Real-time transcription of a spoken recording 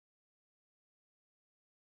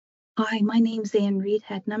Hi, my name's Anne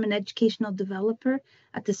Reedhead, and I'm an educational developer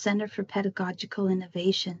at the Center for Pedagogical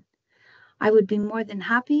Innovation. I would be more than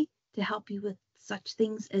happy to help you with such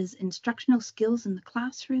things as instructional skills in the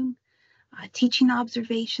classroom, teaching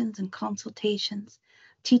observations and consultations,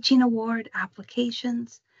 teaching award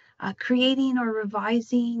applications, creating or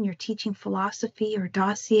revising your teaching philosophy or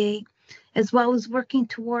dossier, as well as working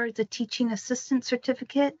towards a teaching assistant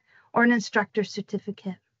certificate or an instructor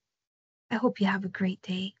certificate. I hope you have a great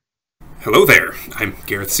day. Hello there, I'm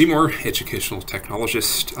Gareth Seymour, educational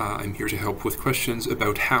technologist. I'm here to help with questions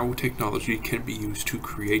about how technology can be used to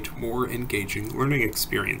create more engaging learning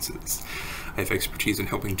experiences. I have expertise in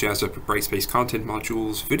helping jazz up Brightspace content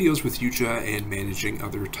modules, videos with Yuja, and managing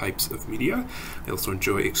other types of media. I also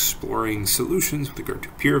enjoy exploring solutions with regard to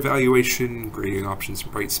peer evaluation, grading options in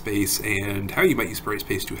Brightspace, and how you might use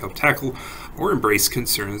Brightspace to help tackle or embrace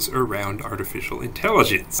concerns around artificial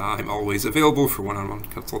intelligence. I'm always available for one-on-one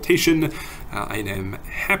consultation. I am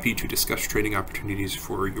happy to discuss training opportunities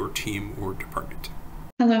for your team or department.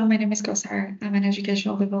 Hello, my name is Gosar. I'm an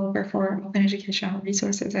educational developer for open educational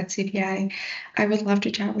resources at CPI. I would love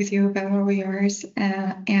to chat with you about OERs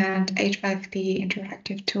and H5P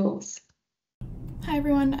interactive tools. Hi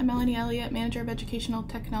everyone, I'm Melanie Elliott, Manager of Educational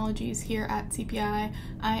Technologies here at CPI.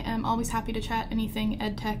 I am always happy to chat anything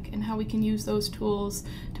EdTech and how we can use those tools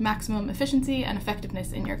to maximum efficiency and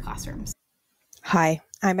effectiveness in your classrooms. Hi,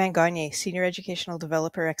 I'm Anne Gagne, Senior Educational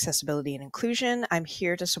Developer, Accessibility and Inclusion. I'm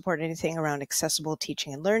here to support anything around accessible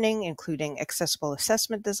teaching and learning, including accessible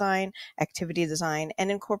assessment design, activity design, and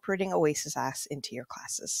incorporating Oasis Apps into your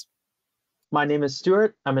classes. My name is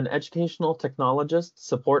Stuart. I'm an educational technologist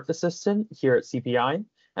support assistant here at CPI,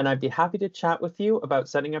 and I'd be happy to chat with you about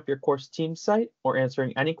setting up your course team site or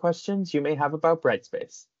answering any questions you may have about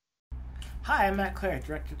Brightspace. Hi, I'm Matt Clare,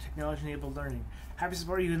 Director of Technology-Enabled Learning. Happy to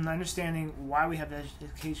support you in understanding why we have the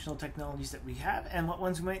educational technologies that we have and what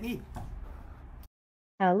ones we might need.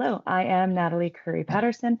 Hello, I am Natalie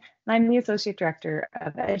Curry-Patterson, and I'm the Associate Director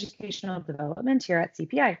of Educational Development here at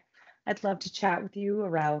CPI. I'd love to chat with you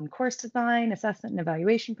around course design, assessment and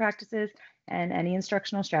evaluation practices, and any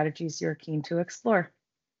instructional strategies you're keen to explore.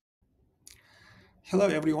 Hello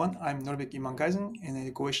everyone, I'm Norbek Imangaisen, an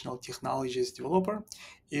educational technologies developer.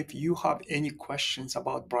 If you have any questions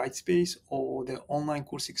about Brightspace or the online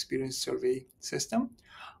course experience survey system,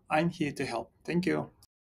 I'm here to help. Thank you.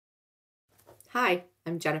 Hi,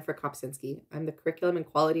 I'm Jennifer Kopczynski. I'm the Curriculum and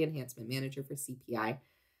Quality Enhancement Manager for CPI.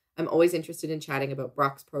 I'm always interested in chatting about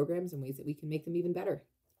Brock's programs and ways that we can make them even better.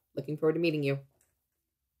 Looking forward to meeting you.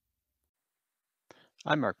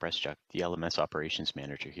 I'm Mark Breschuk, the LMS Operations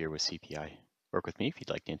Manager here with CPI. Work with me if you'd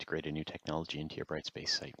like to integrate a new technology into your Brightspace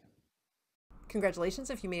site. Congratulations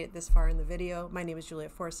if you made it this far in the video. My name is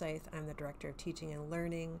Juliet Forsyth. I'm the Director of Teaching and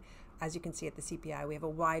Learning. As you can see at the CPI, we have a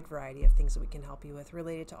wide variety of things that we can help you with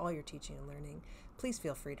related to all your teaching and learning. Please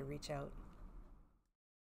feel free to reach out.